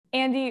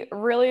Andy,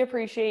 really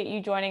appreciate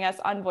you joining us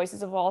on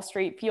Voices of Wall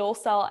Street. Fuel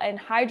cell and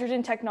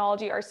hydrogen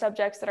technology are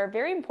subjects that are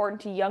very important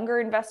to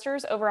younger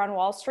investors over on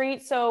Wall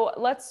Street. So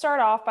let's start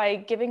off by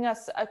giving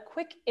us a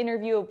quick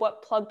interview of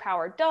what Plug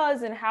Power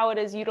does and how it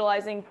is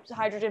utilizing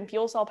hydrogen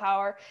fuel cell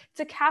power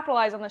to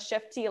capitalize on the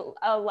shift to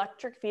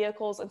electric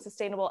vehicles and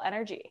sustainable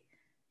energy.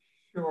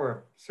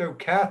 Sure. So,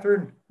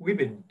 Catherine, we've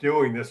been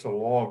doing this a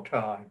long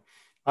time.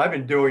 I've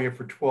been doing it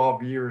for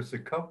 12 years. The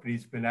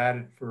company's been at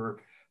it for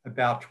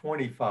about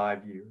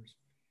 25 years.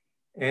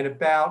 And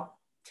about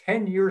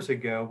 10 years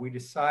ago, we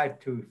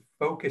decided to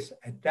focus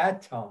at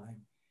that time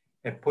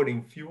at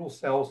putting fuel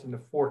cells in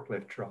the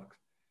forklift trucks.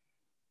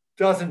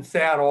 Doesn't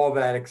sound all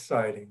that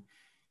exciting,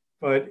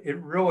 but it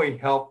really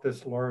helped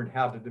us learn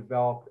how to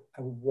develop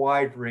a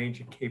wide range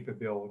of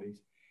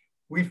capabilities.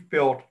 We've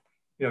built,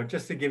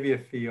 just to give you a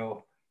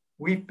feel,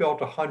 we've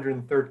built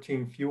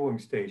 113 fueling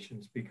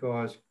stations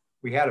because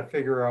we had to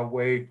figure out a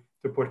way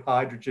to put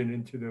hydrogen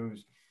into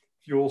those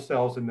fuel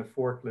cells in the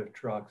forklift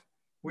trucks.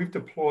 We've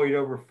deployed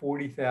over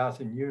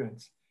 40,000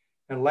 units.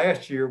 And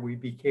last year we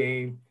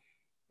became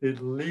the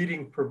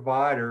leading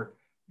provider,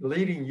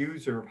 leading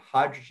user of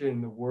hydrogen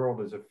in the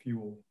world as a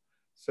fuel.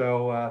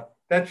 So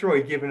that's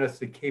really given us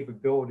the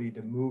capability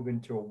to move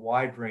into a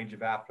wide range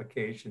of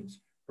applications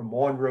from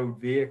on-road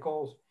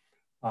vehicles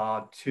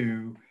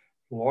to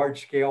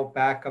large-scale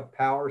backup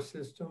power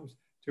systems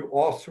to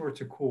all sorts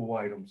of cool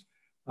items.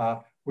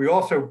 We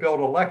also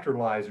build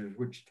electrolyzers,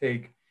 which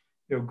take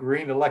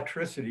green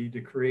electricity to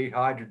create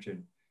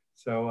hydrogen.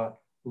 So a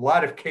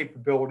lot of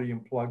capability in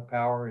Plug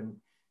Power. And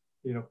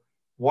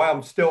why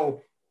I'm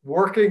still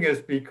working is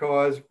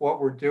because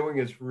what we're doing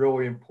is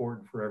really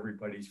important for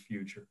everybody's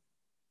future.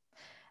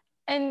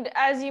 And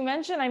as you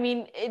mentioned, I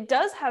mean, it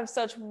does have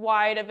such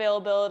wide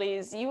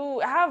availabilities. You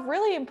have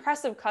really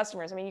impressive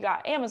customers. I mean, you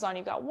got Amazon,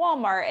 you got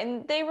Walmart,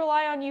 and they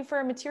rely on you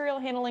for material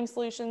handling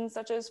solutions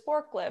such as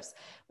forklifts,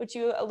 which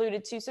you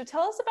alluded to. So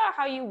tell us about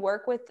how you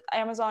work with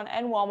Amazon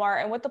and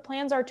Walmart and what the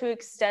plans are to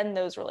extend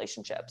those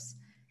relationships.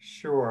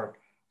 Sure.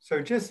 So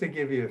just to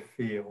give you a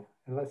feel,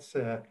 and let's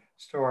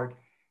start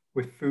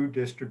with food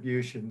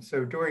distribution.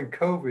 So during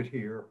COVID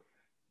here,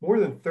 more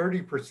than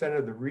 30%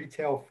 of the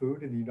retail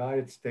food in the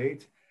United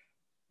States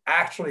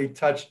actually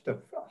touched the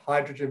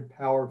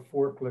hydrogen-powered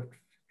forklift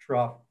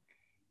truck,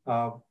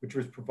 which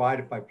was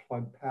provided by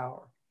Plug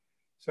Power.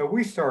 So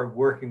we started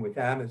working with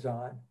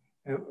Amazon,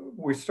 and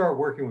we started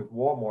working with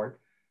Walmart,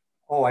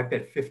 I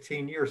bet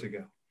 15 years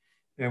ago.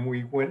 And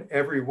we went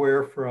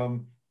everywhere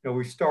from,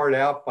 we started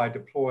out by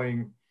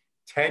deploying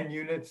 10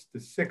 units to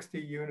 60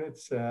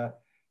 units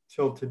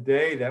till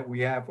today that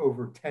we have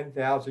over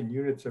 10,000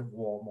 units at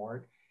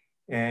Walmart,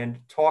 and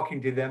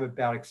talking to them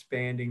about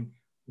expanding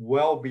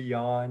well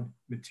beyond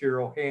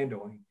material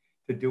handling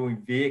to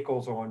doing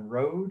vehicles on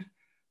road,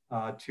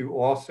 to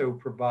also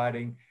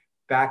providing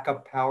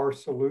backup power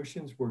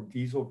solutions where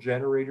diesel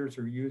generators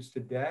are used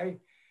today.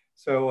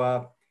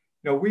 So,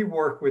 we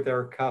work with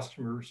our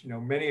customers.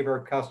 Many of our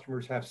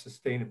customers have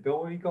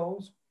sustainability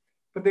goals,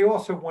 but they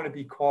also want to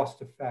be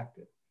cost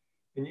effective.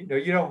 And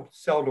you don't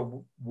sell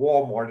to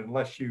Walmart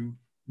unless you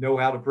know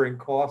how to bring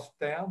costs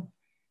down.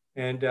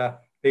 And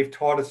they've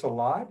taught us a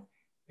lot.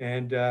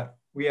 And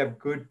we have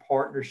good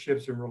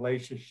partnerships and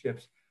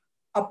relationships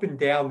up and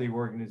down the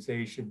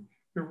organization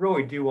who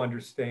really do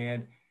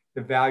understand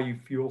the value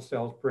fuel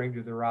cells bring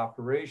to their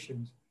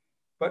operations,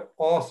 but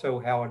also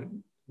how it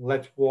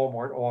lets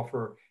Walmart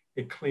offer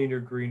a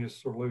cleaner, greener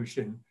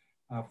solution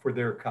for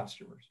their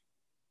customers.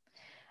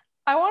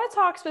 I want to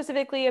talk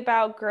specifically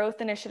about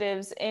growth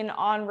initiatives in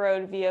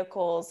on-road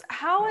vehicles.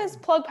 How is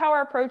Plug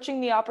Power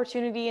approaching the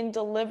opportunity in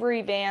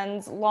delivery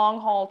vans,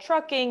 long-haul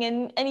trucking,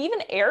 and even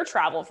air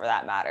travel for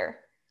that matter?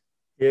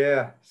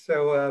 Yeah,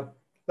 so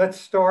let's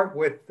start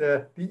with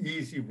the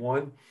easy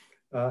one.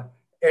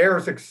 Air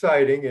is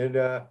exciting,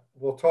 and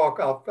we'll talk,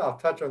 I'll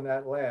touch on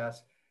that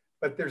last,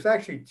 but there's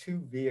actually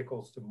two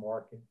vehicles to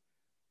market.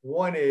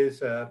 One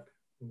is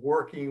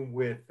working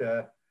with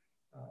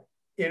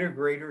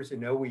integrators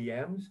and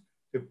OEMs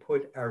to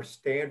put our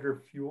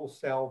standard fuel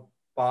cell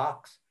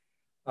box,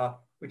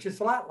 which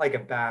is a lot like a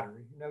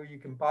battery. You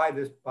can buy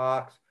this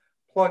box,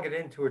 plug it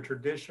into a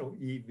traditional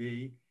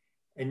EV,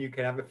 and you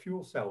can have a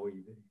fuel cell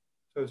EV.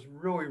 So it's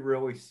really,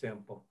 really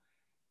simple.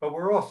 But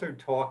we're also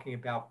talking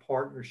about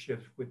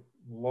partnerships with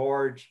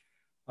large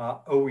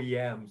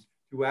OEMs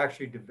who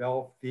actually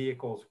develop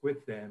vehicles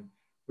with them,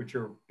 which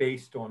are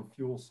based on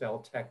fuel cell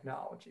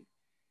technology.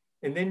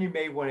 And then you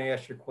may want to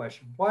ask your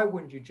question, why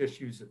wouldn't you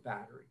just use a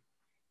battery?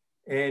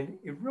 And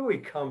it really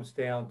comes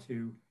down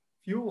to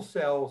fuel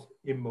cells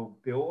in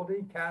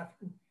mobility,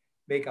 Catherine,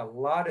 make a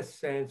lot of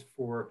sense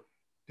for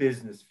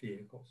business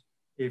vehicles.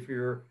 If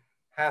you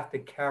have to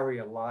carry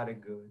a lot of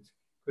goods,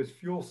 because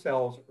fuel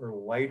cells are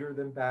lighter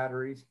than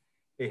batteries,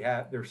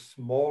 they're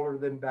smaller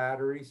than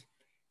batteries.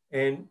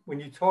 And when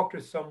you talk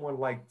to someone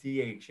like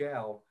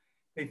DHL,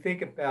 they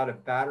think about a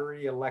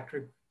battery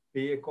electric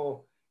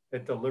vehicle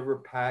that deliver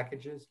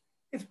packages.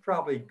 It's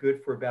probably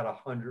good for about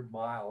 100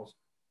 miles.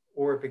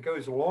 Or if it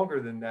goes longer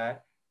than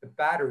that, the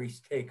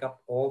batteries take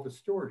up all the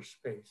storage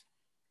space.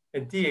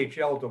 and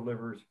DHL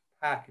delivers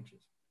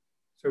packages.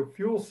 So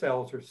fuel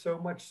cells are so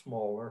much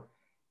smaller,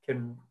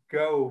 can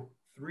go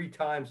 3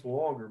 times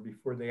longer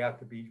before they have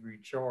to be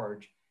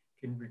recharged,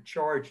 can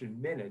recharge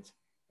in minutes.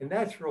 And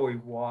that's really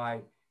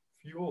why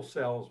fuel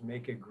cells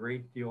make a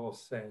great deal of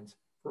sense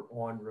for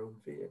on-road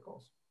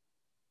vehicles.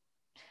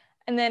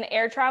 And then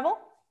air travel?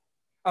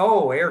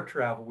 Oh, air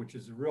travel, which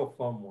is a real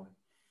fun one.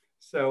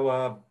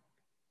 So,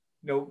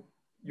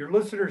 your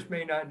listeners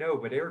may not know,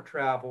 but air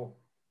travel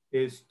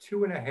is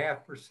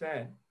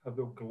 2.5% of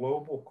the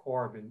global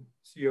carbon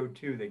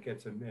CO2 that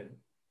gets emitted.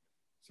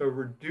 So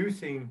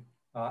reducing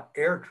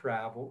air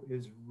travel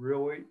is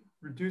really,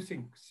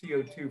 reducing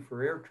CO2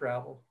 for air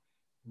travel,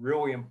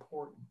 really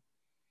important.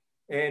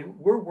 And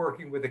we're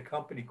working with a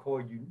company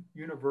called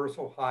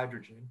Universal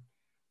Hydrogen,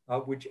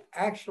 which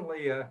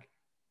actually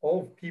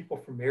old people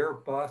from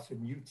Airbus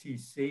and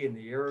UTC in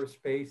the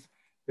aerospace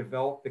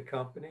developed the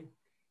company.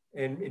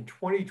 And in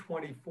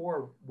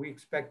 2024, we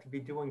expect to be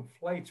doing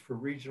flights for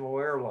regional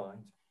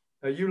airlines.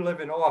 Now, you live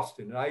in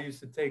Austin, and I used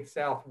to take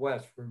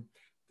Southwest from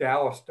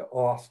Dallas to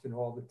Austin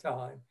all the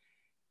time.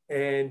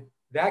 And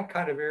that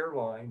kind of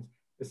airlines,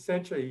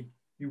 essentially,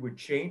 you would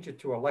change it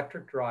to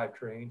electric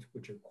drivetrains,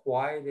 which are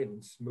quieter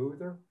and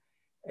smoother,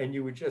 and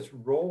you would just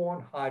roll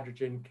on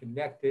hydrogen,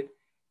 connect it,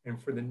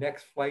 and for the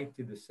next flight,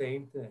 do the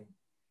same thing.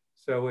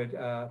 So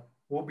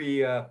we'll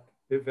be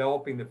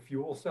developing the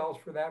fuel cells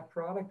for that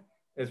product,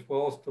 as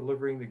well as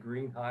delivering the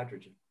green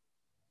hydrogen.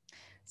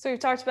 So we've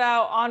talked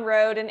about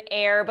on-road and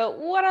air, but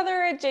what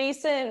other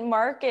adjacent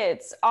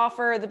markets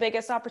offer the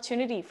biggest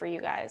opportunity for you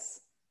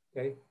guys?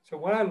 Okay, so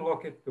when I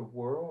look at the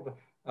world,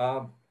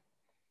 so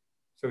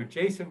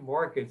adjacent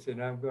markets, and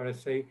I'm going to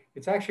say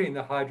it's actually in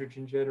the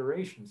hydrogen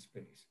generation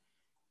space.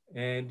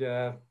 And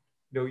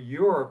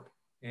Europe,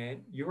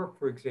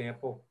 for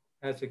example,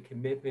 has a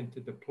commitment to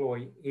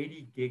deploy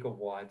 80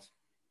 gigawatts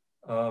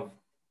of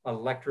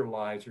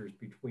electrolyzers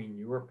between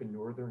Europe and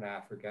Northern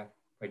Africa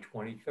by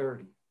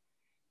 2030.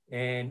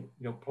 And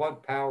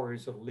Plug Power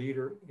is a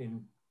leader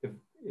in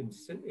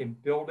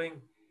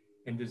building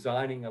and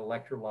designing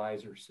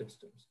electrolyzer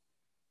systems.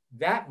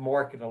 That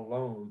market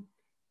alone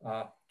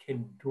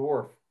can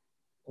dwarf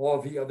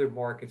all the other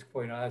markets,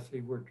 quite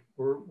honestly,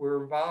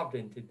 we're involved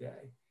in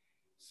today.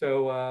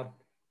 So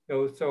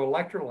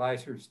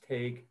electrolyzers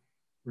take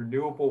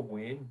renewable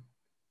wind.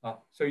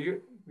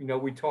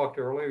 We talked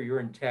earlier, you're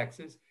in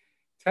Texas.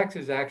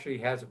 Texas actually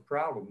has a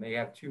problem. They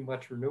have too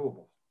much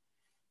renewables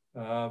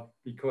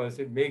because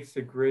it makes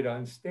the grid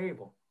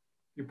unstable.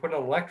 You put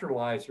an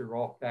electrolyzer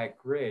off that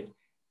grid,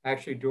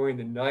 actually during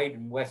the night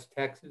in West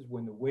Texas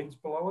when the wind's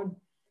blowing,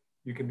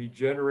 you can be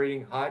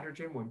generating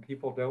hydrogen when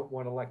people don't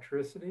want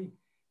electricity.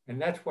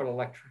 And that's what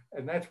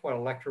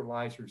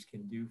electrolyzers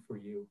can do for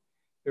you.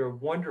 They're a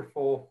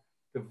wonderful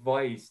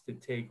device to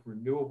take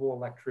renewable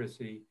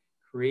electricity,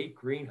 create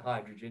green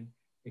hydrogen.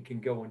 It can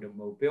go into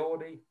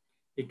mobility.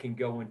 It can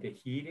go into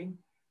heating.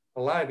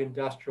 A lot of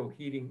industrial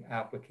heating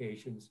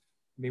applications.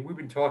 I mean, we've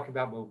been talking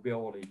about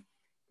mobility,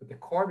 but the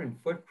carbon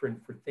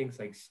footprint for things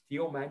like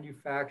steel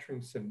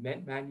manufacturing,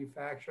 cement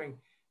manufacturing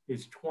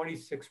is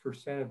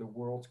 26% of the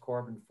world's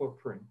carbon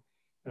footprint.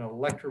 And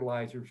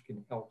electrolyzers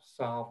can help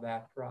solve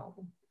that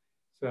problem.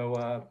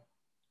 So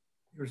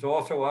there's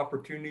also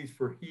opportunities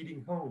for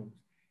heating homes.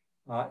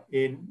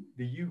 In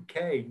the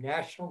UK,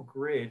 National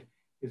Grid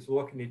is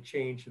looking to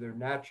change their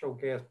natural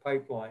gas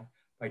pipeline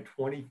by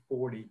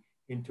 2040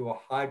 into a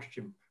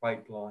hydrogen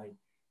pipeline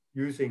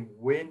using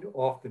wind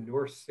off the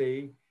North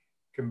Sea,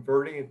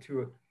 converting it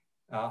to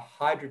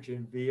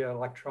hydrogen via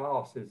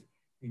electrolysis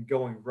and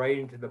going right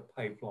into the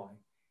pipeline.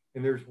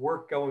 And there's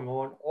work going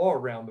on all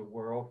around the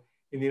world.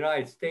 In the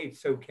United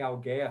States,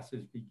 SoCalGas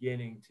is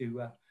beginning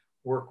to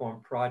work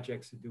on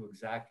projects to do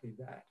exactly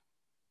that.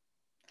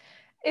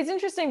 It's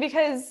interesting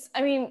because,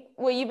 I mean,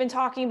 what you've been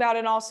talking about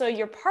and also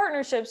your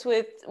partnerships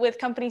with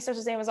companies such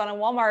as Amazon and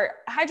Walmart,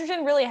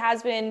 hydrogen really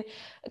has been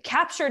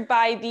captured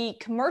by the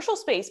commercial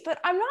space, but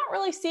I'm not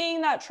really seeing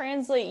that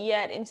translate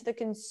yet into the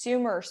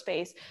consumer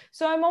space.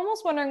 So I'm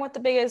almost wondering what the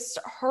biggest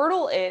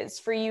hurdle is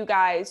for you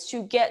guys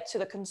to get to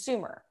the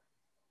consumer.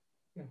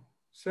 Yeah.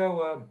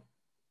 So,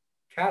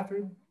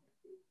 Catherine,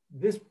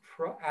 this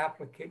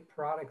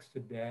products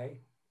today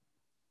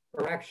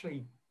are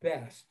actually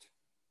best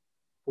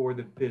for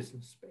the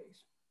business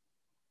space.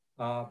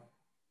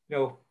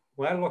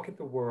 When I look at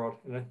the world,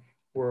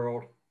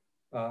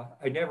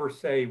 I never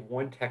say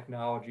one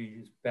technology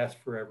is best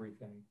for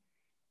everything.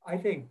 I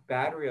think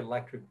battery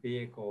electric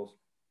vehicles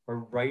are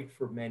right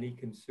for many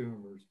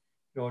consumers.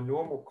 A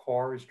normal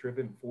car is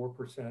driven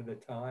 4% of the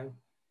time.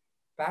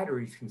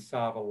 Batteries can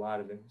solve a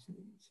lot of those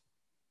needs.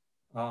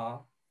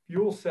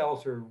 Fuel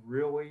cells are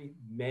really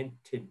meant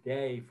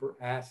today for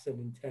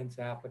asset-intense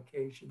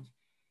applications.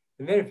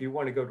 And then if you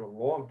want to go to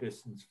long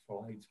distance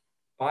flights,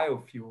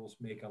 biofuels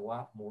make a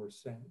lot more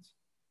sense.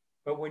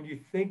 But when you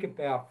think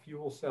about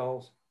fuel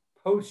cells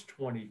post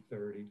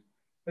 2030,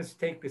 let's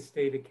take the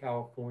state of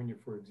California,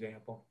 for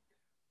example.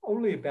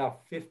 Only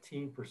about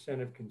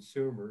 15% of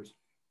consumers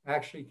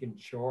actually can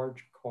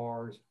charge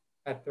cars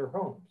at their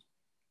homes.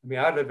 I mean,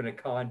 I live in a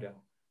condo.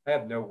 I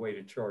have no way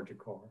to charge a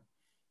car.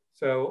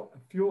 So a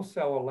fuel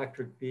cell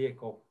electric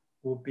vehicle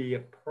will be a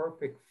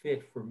perfect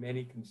fit for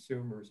many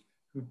consumers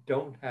who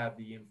don't have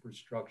the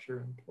infrastructure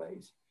in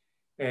place.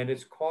 And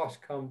as costs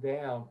come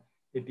down,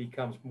 it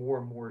becomes more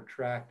and more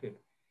attractive.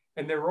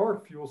 And there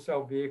are fuel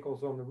cell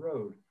vehicles on the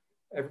road.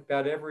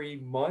 About every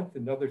month,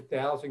 another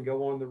 1,000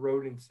 go on the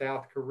road in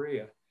South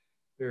Korea.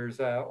 There's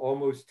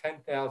almost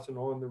 10,000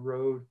 on the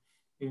road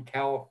in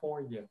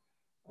California.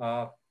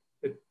 The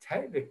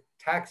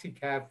taxi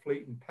cab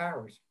fleet in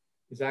Paris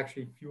is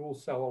actually fuel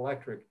cell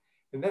electric.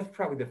 And that's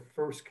probably the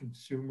first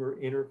consumer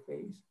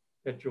interface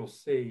that you'll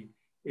see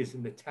is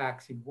in the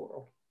taxi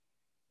world.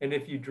 And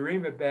if you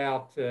dream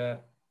about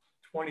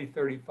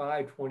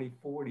 2035,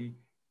 2040,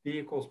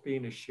 vehicles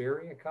being a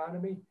sharing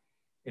economy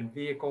and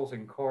vehicles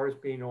and cars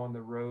being on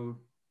the road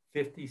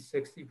 50,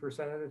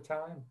 60% of the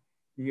time,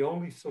 the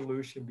only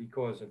solution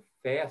because of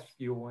fast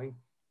fueling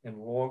and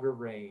longer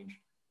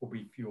range will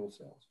be fuel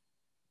cells.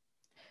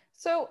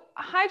 So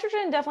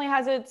hydrogen definitely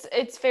has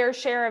its fair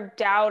share of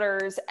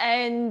doubters,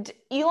 and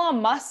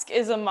Elon Musk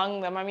is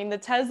among them. I mean, the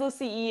Tesla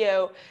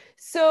CEO.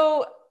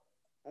 So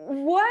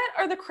what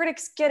are the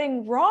critics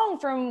getting wrong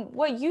from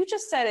what you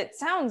just said? It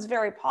sounds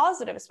very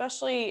positive,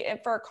 especially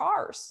for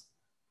cars.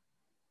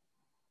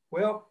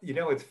 Well,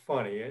 it's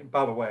funny. And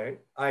by the way,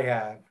 I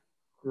have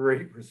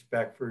great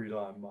respect for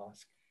Elon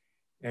Musk.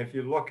 And if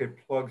you look at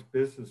Plug's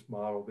business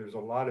model, there's a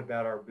lot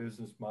about our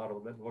business model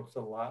that looks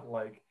a lot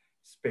like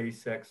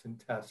SpaceX and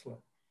Tesla.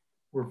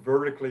 We're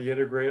vertically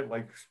integrated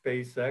like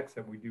SpaceX,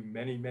 and we do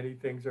many, many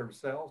things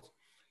ourselves.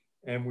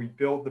 And we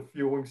build the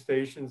fueling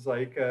stations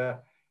like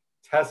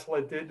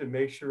Tesla did to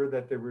make sure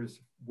that there was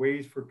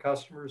ways for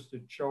customers to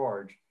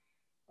charge.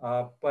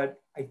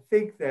 But I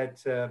think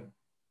that,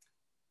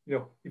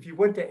 if you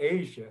went to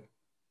Asia,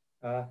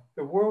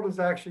 the world is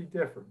actually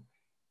different.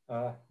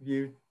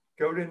 You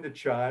go into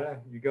China,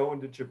 you go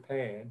into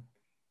Japan,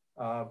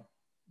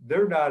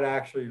 they're not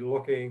actually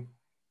looking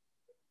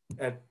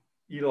at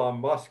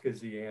Elon Musk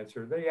as the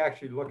answer. They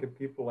actually look at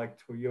people like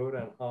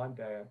Toyota and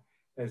Honda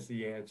as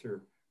the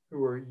answer,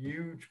 who are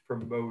huge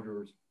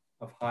promoters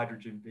of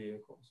hydrogen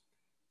vehicles.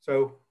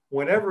 So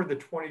whenever the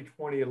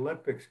 2020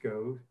 Olympics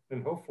goes,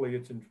 and hopefully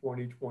it's in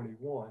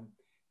 2021,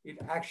 it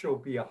actually will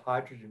be a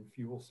hydrogen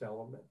fuel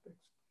cell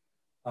Olympics.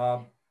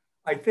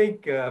 I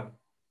think,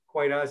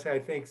 quite honestly, I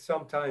think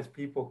sometimes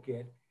people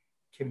get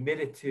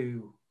committed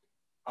to,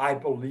 I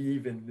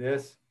believe in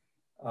this.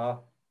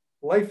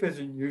 Life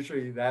isn't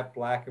usually that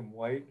black and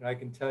white. And I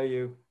can tell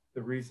you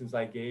the reasons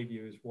I gave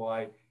you is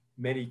why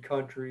many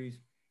countries,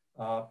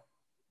 the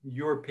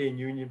European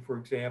Union, for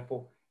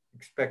example,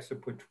 expects to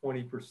put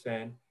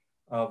 20%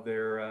 of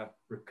their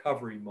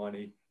recovery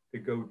money to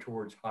go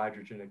towards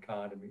hydrogen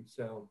economy.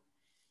 So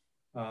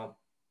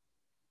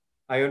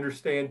I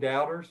understand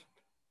doubters,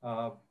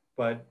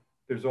 but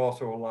there's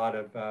also a lot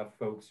of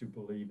folks who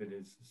believe it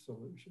is the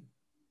solution.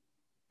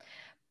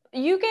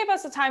 You gave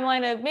us a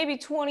timeline of maybe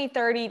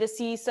 2030 to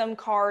see some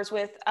cars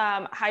with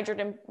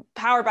hydrogen,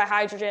 powered by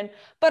hydrogen.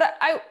 But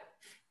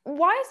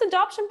why has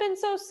adoption been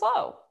so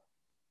slow?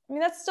 I mean,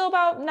 that's still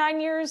about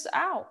 9 years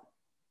out.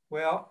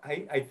 Well,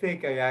 I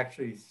think I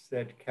actually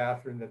said,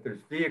 Catherine, that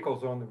there's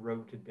vehicles on the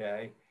road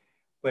today,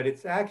 but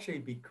it's actually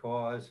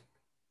because,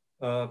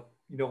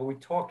 we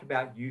talked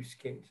about use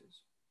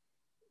cases.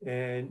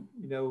 And,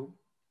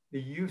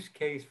 the use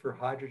case for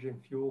hydrogen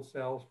fuel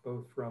cells,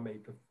 both from a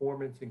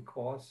performance and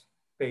cost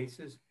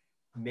basis,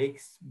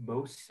 makes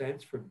most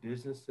sense for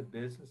business to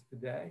business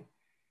today.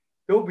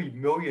 There'll be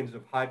millions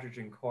of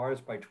hydrogen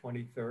cars by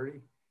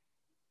 2030,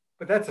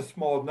 but that's a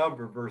small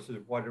number versus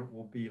what it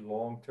will be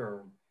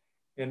long-term.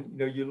 And,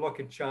 you look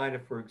at China,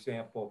 for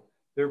example,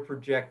 they're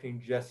projecting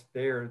just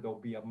there'll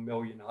be 1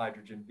 million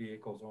hydrogen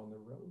vehicles on the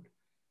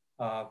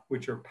road,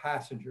 which are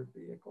passenger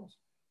vehicles.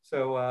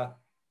 So,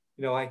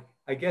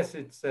 I guess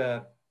it's,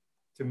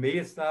 to me,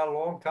 it's not a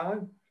long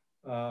time,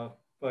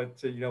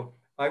 but,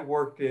 I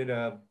worked in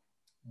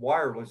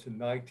wireless in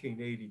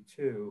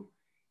 1982,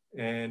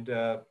 and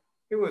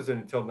it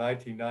wasn't until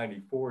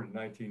 1994 to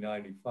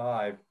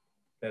 1995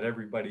 that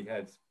everybody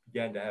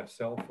began to have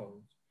cell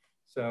phones.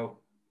 So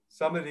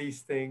some of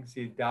these things,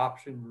 the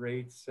adoption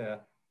rates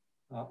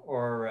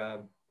are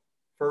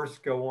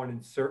first go on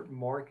in certain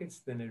markets,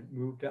 then it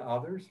moved to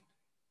others,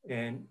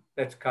 and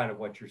that's kind of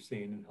what you're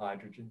seeing in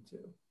hydrogen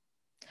too.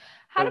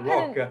 But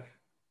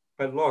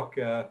look,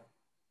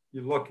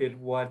 you look at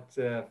what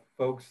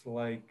folks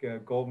like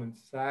Goldman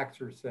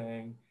Sachs are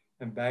saying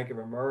and Bank of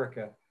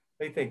America,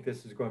 they think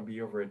this is going to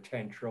be over a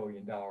 $10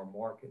 trillion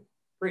market,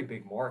 pretty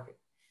big market.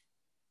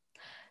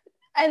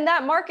 And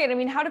that market, I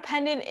mean, how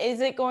dependent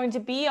is it going to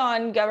be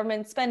on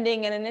government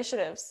spending and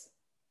initiatives?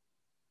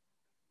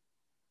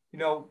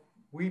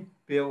 We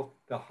built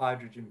the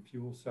hydrogen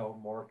fuel cell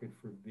market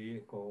for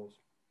vehicles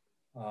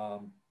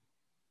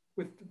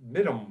with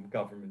minimum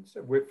government,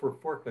 for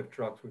forklift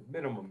trucks with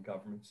minimum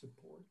government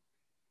support.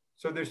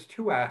 So there's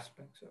two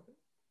aspects of it.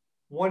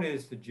 One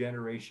is the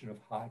generation of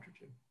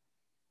hydrogen.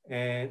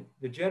 And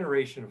the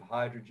generation of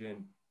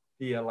hydrogen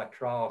via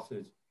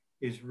electrolysis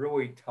is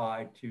really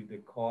tied to the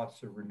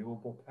costs of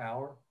renewable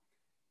power.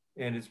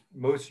 And as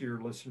most of your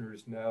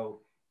listeners know,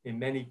 in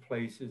many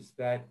places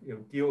that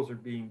deals are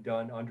being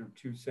done under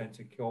 2 cents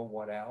a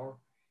kilowatt hour.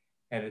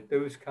 And at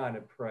those kind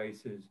of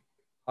prices,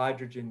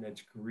 hydrogen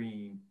that's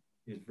green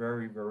is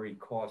very, very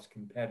cost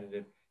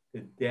competitive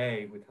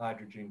today with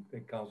hydrogen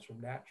that comes from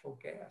natural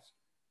gas.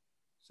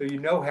 So you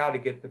know how to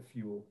get the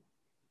fuel.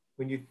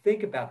 When you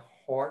think about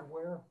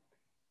hardware,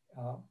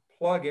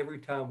 Plug, every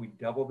time we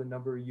double the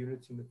number of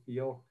units in the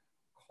field,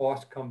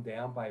 costs come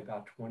down by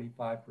about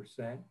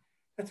 25%.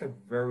 That's a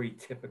very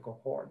typical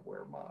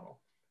hardware model.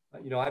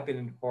 I've been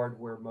in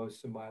hardware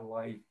most of my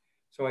life.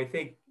 So I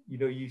think,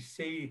 you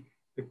see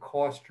the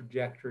cost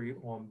trajectory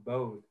on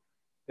both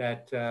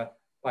that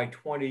by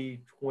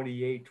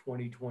 2028,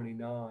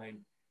 2029,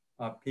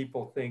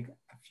 people think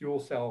a fuel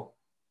cell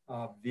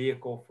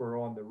vehicle for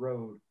on the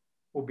road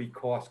will be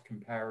cost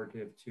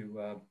comparative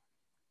to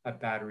a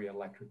battery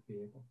electric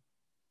vehicle.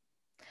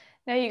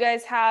 Now you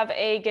guys have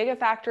a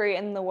gigafactory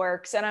in the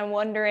works, and I'm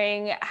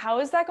wondering, how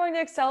is that going to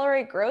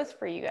accelerate growth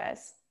for you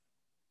guys?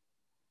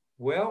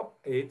 Well,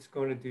 it's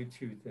going to do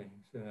two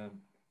things.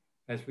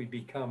 As we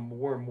become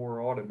more and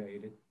more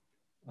automated,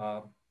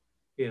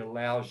 it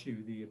allows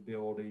you the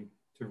ability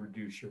to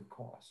reduce your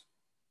costs.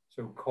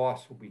 So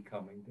costs will be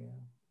coming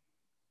down.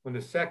 On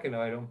the second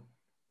item,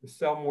 to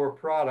sell more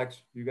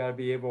products, you got to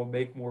be able to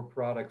make more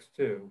products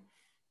too.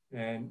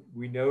 And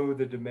we know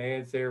the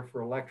demand's there for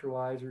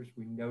electrolyzers.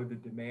 We know the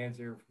demand's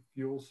there for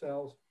fuel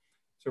cells.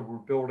 So we're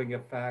building a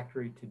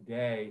factory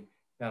today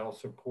that'll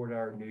support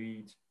our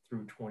needs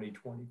through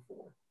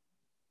 2024.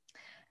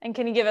 And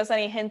can you give us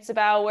any hints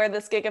about where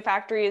this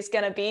gigafactory is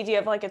going to be? Do you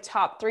have like a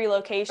top 3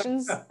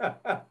 locations?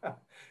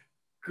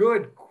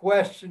 Good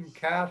question,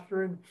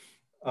 Catherine.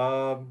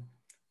 I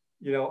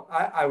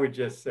would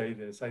just say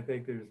this. I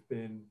think there's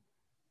been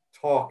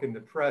talk in the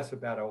press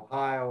about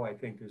Ohio. I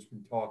think there's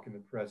been talk in the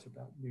press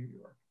about New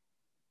York.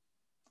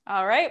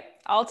 All right,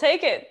 I'll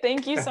take it.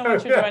 Thank you so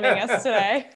much for joining us today.